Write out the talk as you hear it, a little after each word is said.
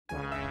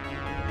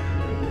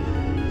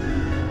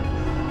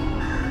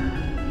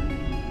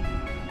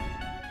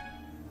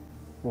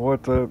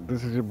What's up?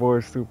 This is your boy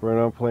Super, and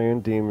I'm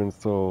playing Demon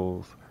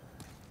Souls.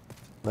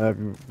 Now, if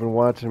you've been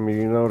watching me,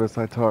 you notice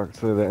I talk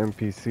to the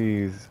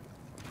NPCs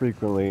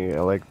frequently,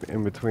 like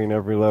in between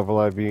every level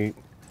I beat.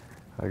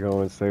 I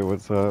go and say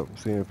what's up,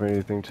 see if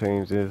anything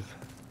changes.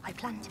 I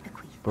plan to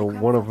bequeath But my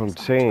one of them grandfather's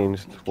archive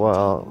changed. may contain Well,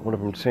 more one of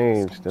them wonderful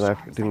changed, and Spanish I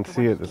terms like didn't the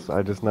see one it. you gave I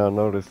me. just now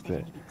noticed They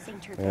it. can be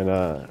Saint And Urbane in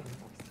your voice.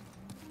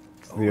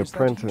 it's the Oh, is that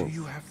who apprentice.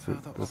 you have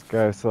further This off?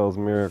 guy sells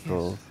Yes,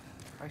 miracles.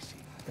 I see.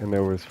 And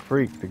there was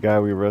Freak, the guy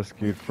we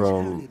rescued With His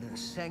from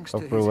Holiness, thanks to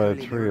Upper his holy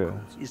Latria.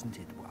 miracles, isn't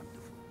it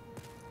wonderful?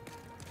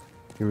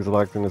 He was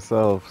locked in a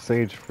cell,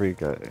 Sage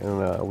Freak,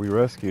 and we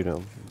rescued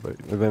him. But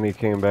then he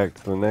came back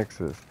to the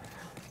Nexus,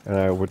 and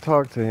I would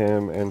talk to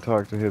him and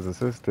talk to his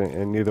assistant,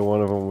 and neither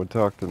one of them would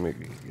talk to me,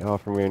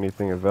 offer me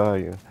anything of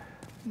value.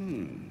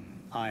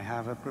 I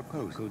have a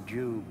proposal. Could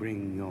you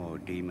bring your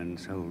demon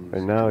souls And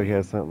to now he me?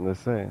 has something to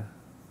say.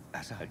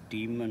 As a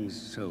demon's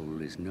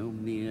soul is no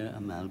mere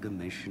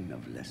amalgamation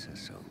of lesser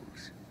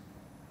souls.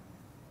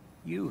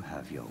 You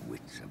have your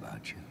wits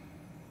about you.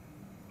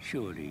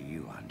 Surely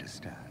you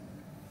understand.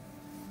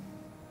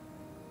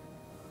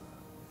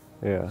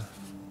 Yeah,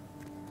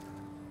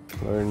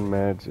 learn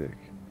magic.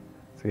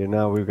 See,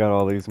 now we've got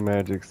all these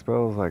magic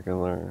spells I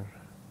can learn.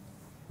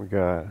 We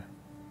got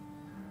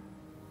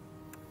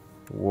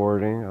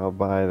warding, I'll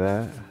buy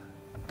that.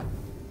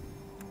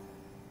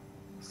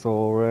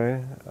 Soul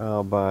Ray,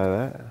 I'll buy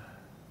that.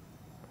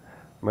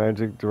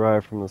 Magic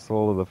derived from the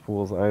soul of the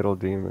fool's idol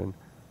demon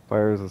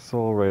fires a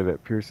soul ray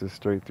that pierces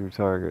straight through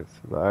targets.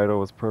 The idol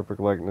was perfect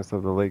likeness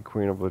of the late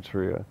Queen of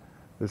Latria.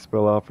 This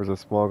spell offers a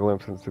small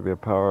glimpse into the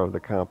power of the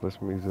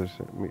accomplished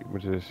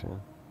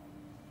magician.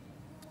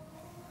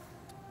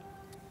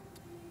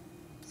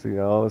 See,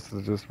 all this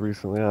is just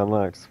recently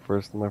unlocked.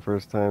 My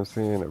first time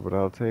seeing it, but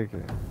I'll take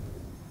it.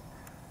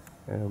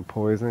 And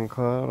Poison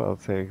Cloud, I'll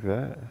take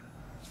that.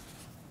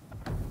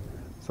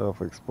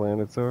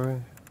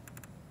 Self-explanatory.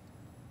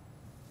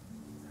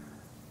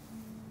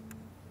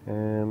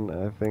 And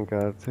I think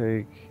I'll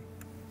take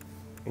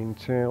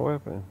Enchant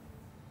Weapon.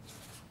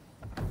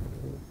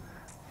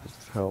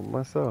 Just help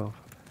myself.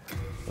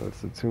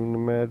 Let's attune the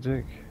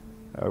magic.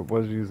 I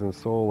was using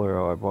Soul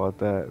Arrow. I bought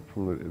that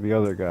from the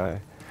other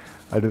guy.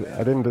 I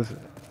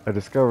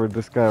discovered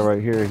this guy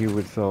right here. He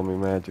would sell me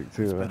magic It's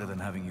too. better than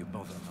having you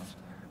bother us.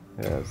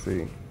 Yeah,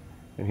 see,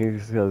 and he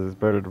says it's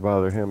better to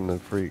bother him than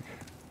Freak.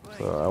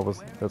 So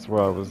that's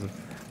where I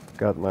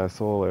got my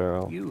Soul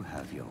Arrow. You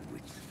have your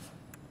wits.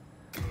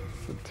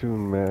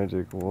 Attune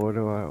magic.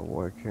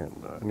 Why can't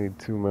I need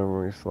 2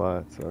 memory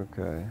slots?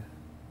 Okay.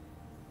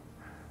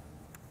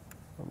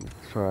 Let me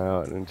try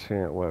out an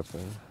enchant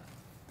weapon.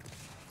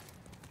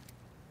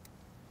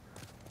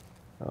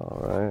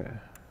 Alright.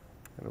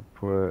 Gonna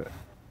put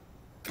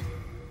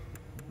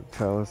the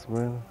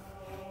talisman.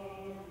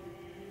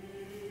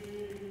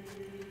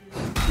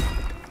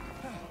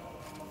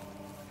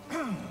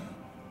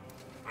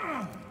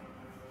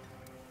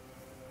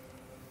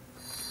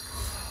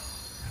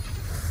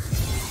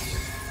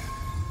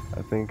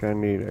 I think I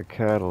need a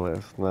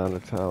catalyst, not a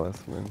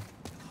talisman.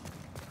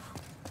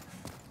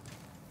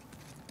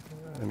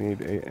 I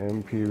need a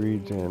MP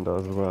regen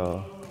as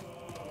well.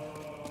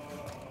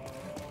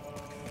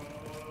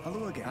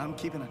 Hello again. I'm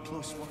keeping a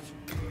close watch.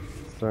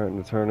 It's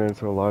starting to turn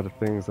into a lot of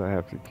things I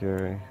have to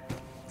carry.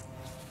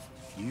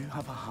 You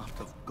have a heart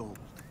of gold,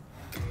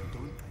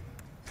 don't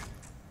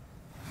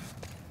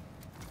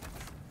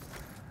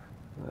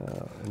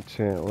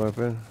Enchant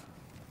weapon.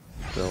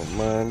 Don't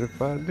mind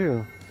if I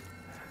do.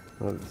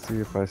 Let's see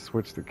if I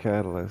switch the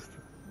catalyst.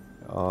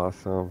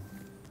 Awesome.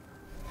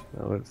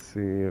 Now let's see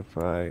if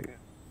I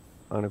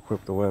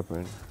unequip the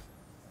weapon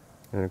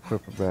and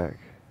equip it back.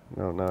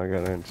 No, now I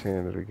gotta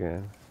enchant it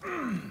again.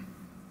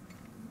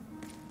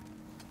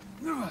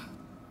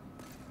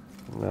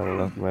 Not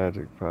enough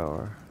magic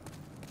power.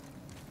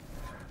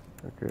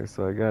 Okay,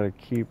 so I gotta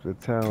keep the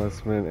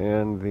talisman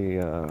and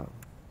the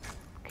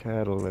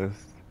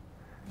catalyst.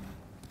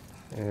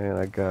 And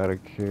I gotta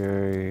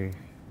carry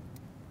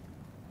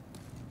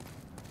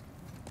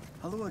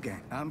Hello again.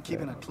 I'm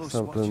keeping a close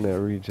something watch. that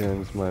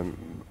regens my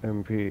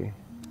MP.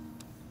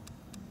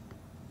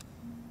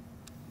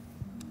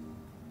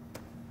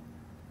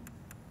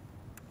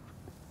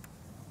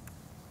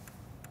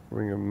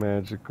 Ring of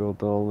magical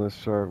dullness,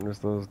 sharpness,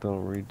 those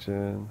don't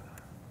regen.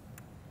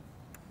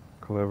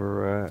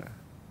 Clever rat.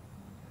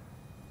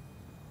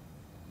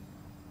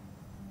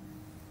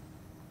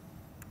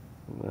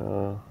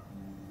 No.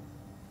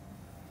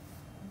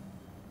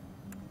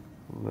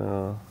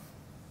 No.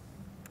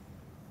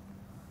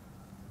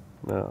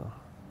 No.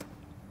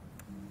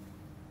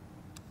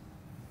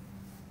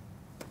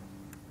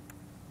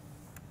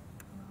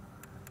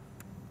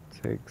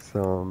 Take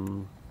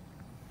some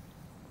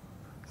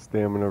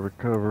stamina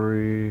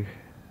recovery.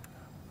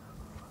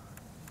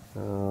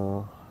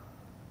 No.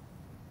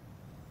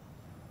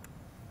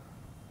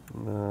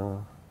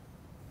 No.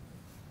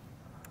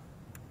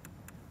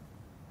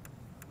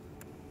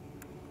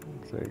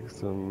 Take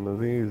some of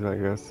these, I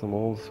guess, some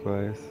old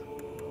spice.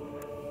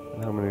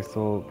 And how many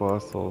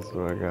boss souls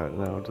do I got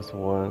now? Just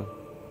one.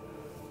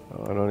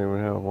 Oh, I don't even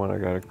have one. I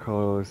got a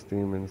colorless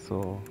demon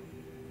soul.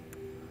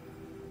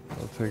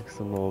 I'll take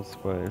some old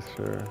spice,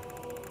 sure.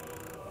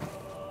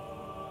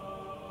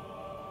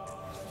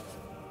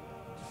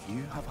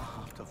 You have a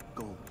heart of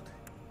gold.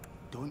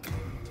 Don't let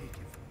them take it.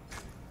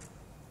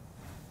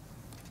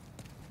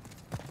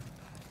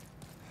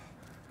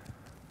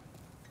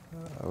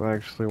 I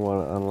actually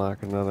want to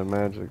unlock another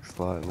magic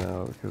slot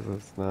now because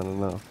it's not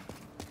enough.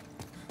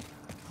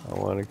 I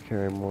want to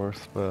carry more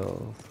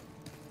spells.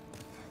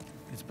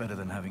 It's better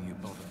than having you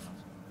bother us.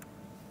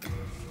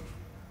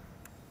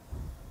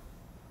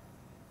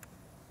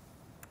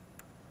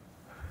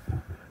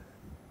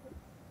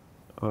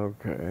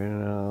 Okay,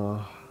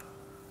 now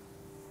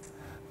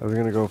I was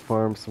gonna go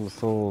farm some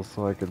souls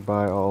so I could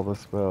buy all the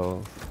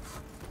spells.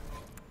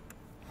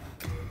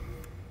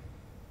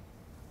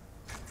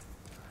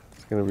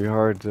 It's gonna be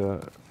hard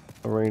to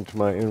arrange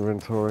my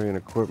inventory and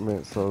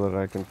equipment so that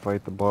I can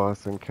fight the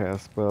boss and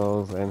cast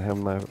spells and have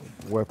my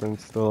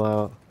weapons still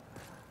out.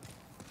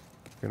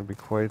 It's gonna be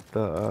quite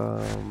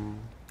the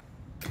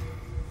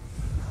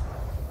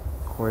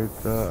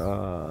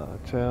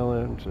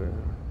challenge. Or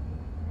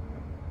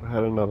I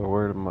had another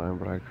word in mind,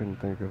 but I couldn't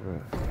think of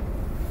it.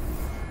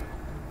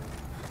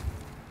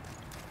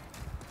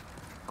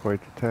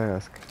 Quite the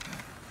task.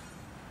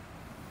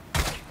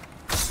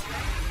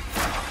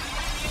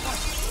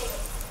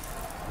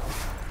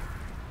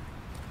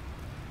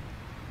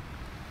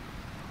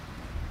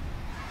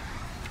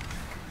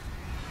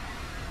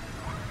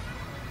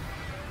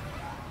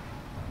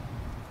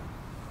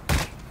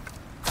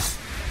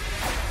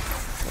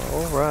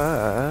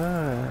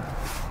 Alright.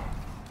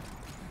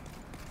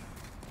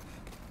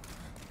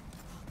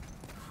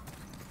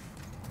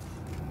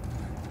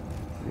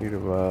 Need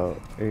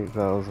about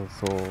 8,000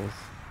 souls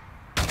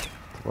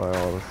to buy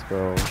all the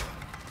spells.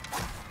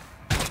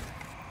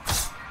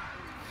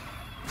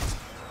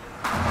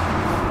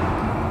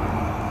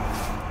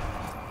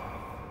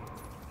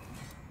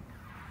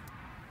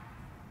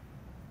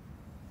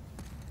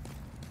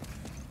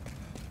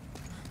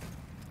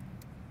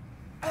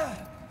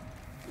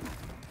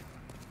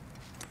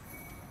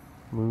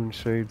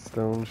 Moonshade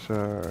Stone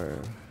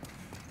Shard.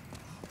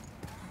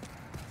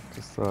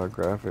 Just saw a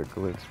graphic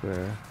glitch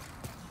there.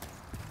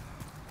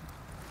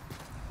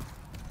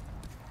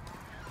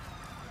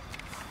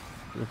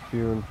 They're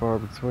few and far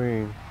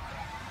between.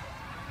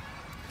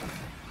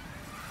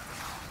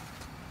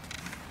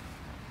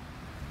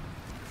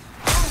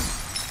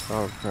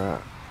 Oh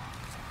crap.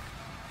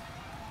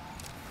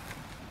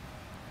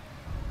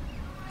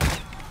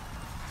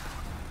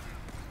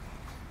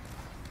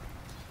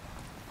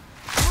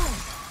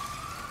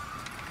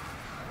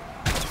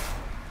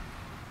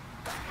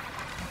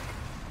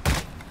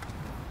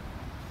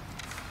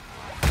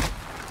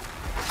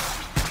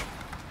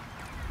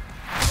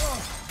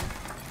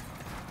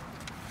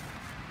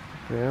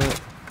 Damn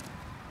it.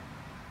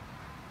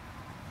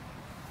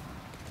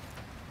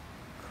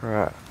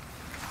 Crap.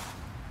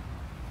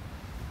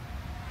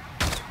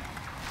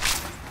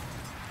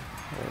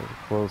 That was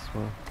a close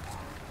one.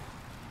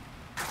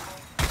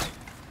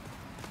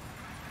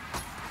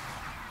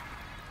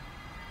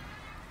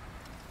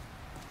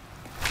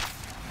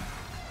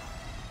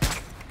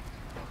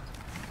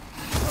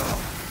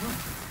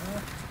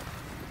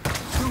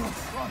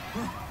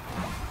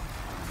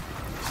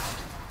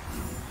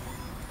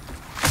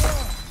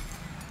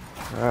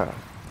 Ah.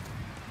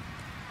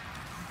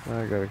 Now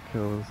I gotta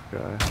kill this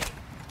guy.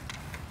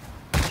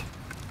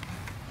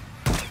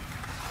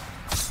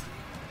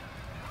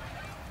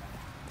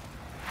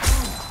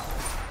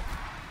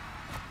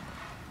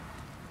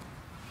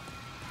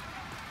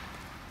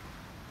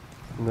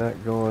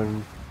 Not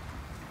going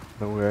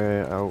the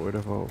way I would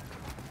have hoped.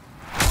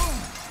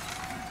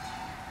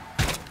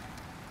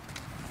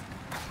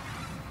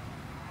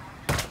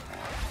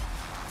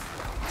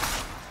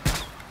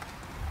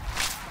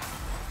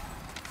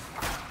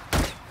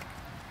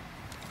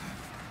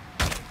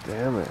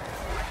 Damn it.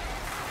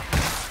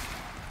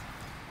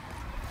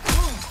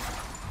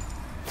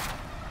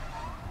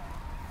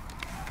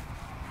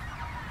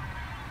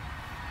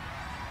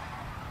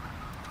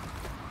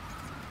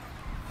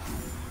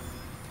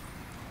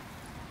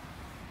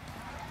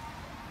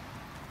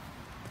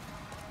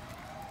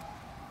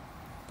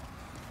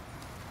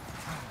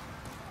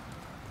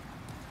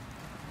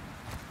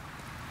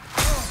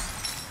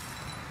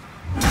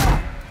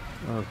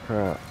 Oh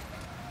crap.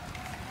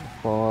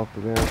 I'll fall off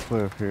the damn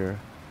cliff here.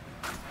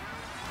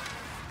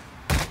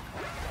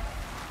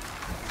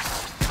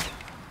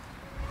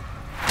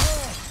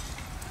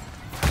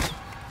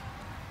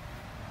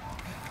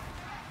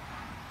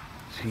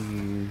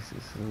 Jeez,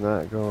 this is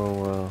not going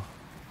well.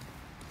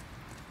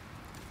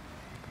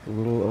 It's a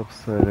little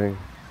upsetting.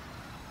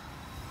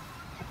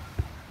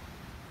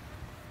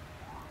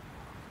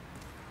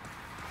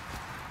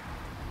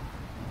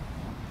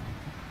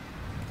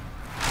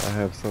 I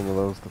have some of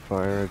those to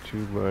fire at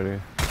you,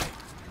 buddy.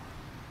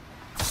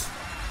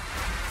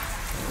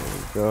 There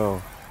we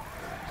go.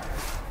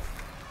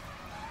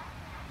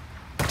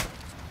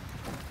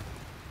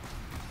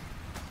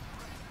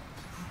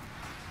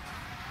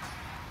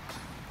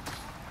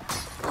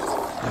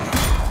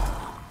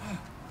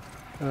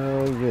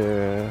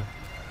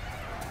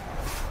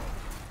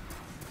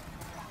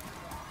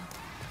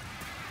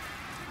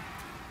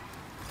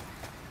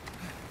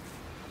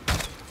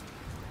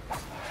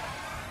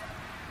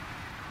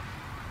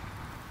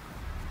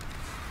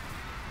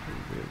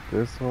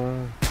 This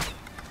one.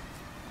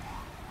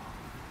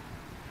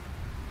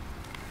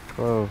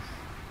 Close.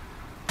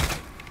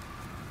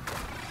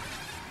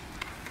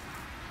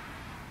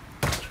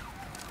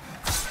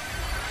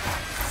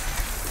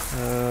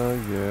 Oh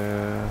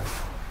yeah.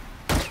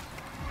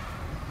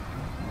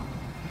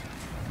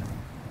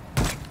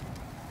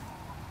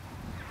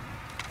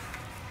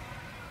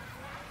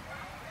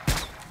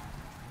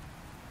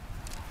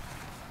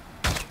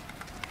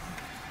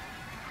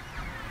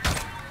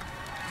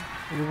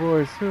 Your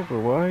boy Super,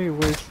 why are you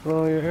wasting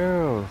all your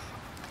arrows?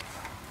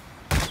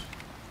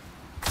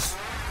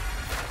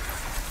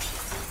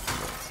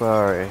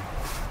 Sorry.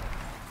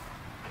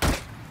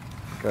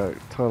 Got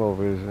tunnel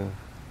vision.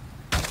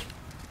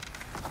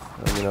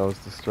 I mean, I was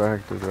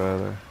distracted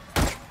rather.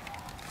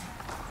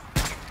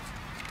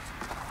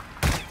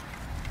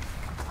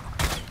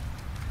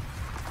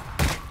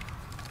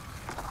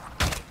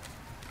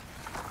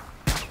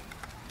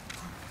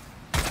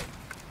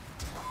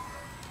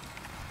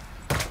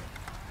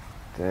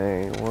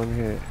 Dang, one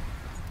hit.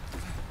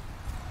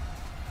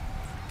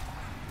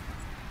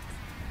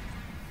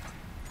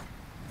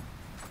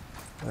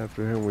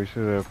 After him, we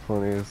should have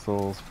plenty of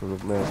souls for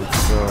the magic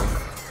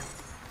spell.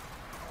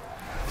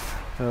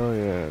 Hell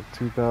yeah,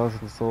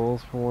 2,000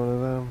 souls for one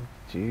of them?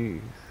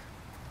 Jeez.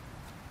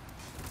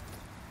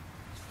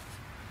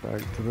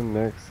 Back to the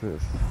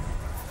Nexus.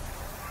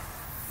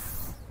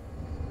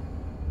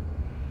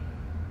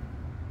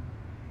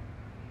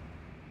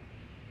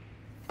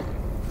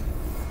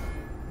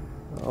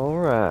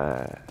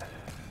 Alright.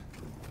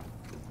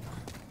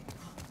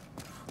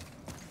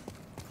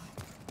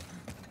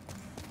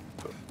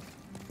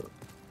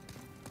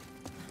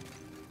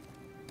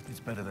 It's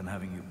better than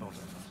having you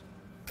both of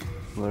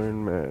us.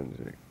 Learn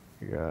magic.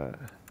 You got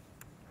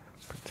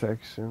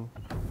protection,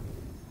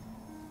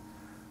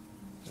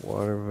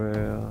 water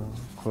veil,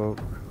 cloak,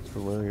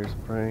 familiar's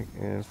prank,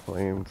 and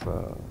flame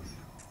toss.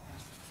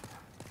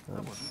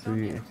 Let's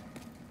see if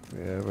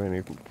we have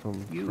any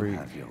from You freak.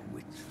 have your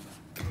wits.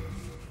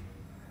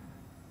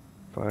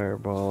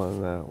 Fireball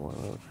on that one.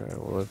 Okay,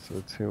 well let's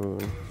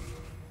attune.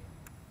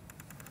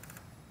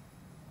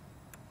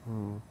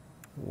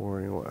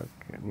 Warning what?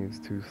 It needs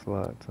 2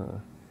 slots, huh?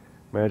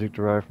 Magic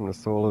derived from the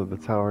soul of the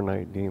Tower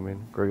Knight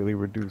demon greatly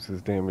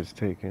reduces damage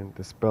taken.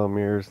 The spell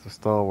mirrors the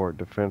stalwart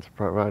defense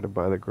provided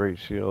by the great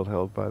shield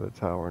held by the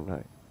Tower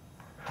Knight.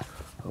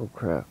 Oh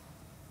crap.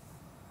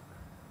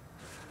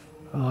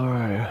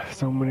 Alright,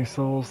 so many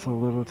souls, so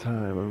little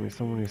time. I mean,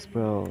 so many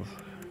spells.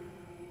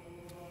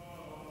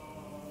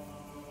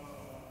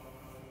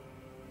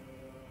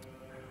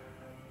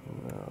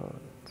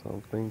 So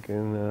I'm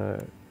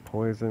thinking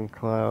poison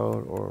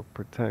cloud or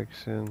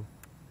protection.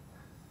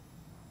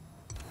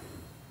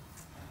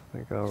 I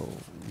think I'll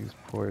use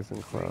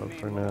poison cloud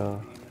for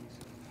now.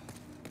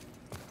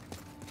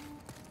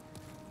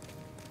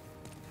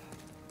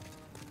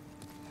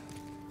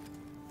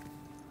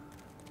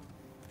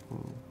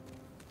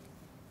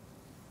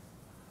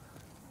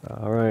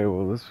 Alright,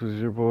 well this was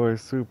your boy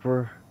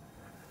Super,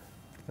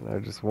 and I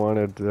just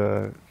wanted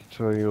to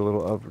show you a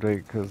little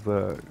update because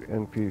the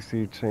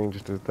NPC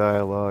changed his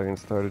dialogue and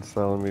started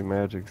selling me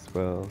magic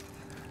spells.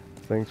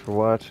 Thanks for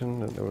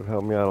watching, and it would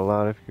help me out a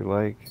lot if you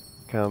like,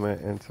 comment,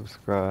 and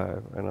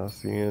subscribe, and I'll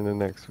see you in the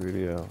next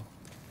video.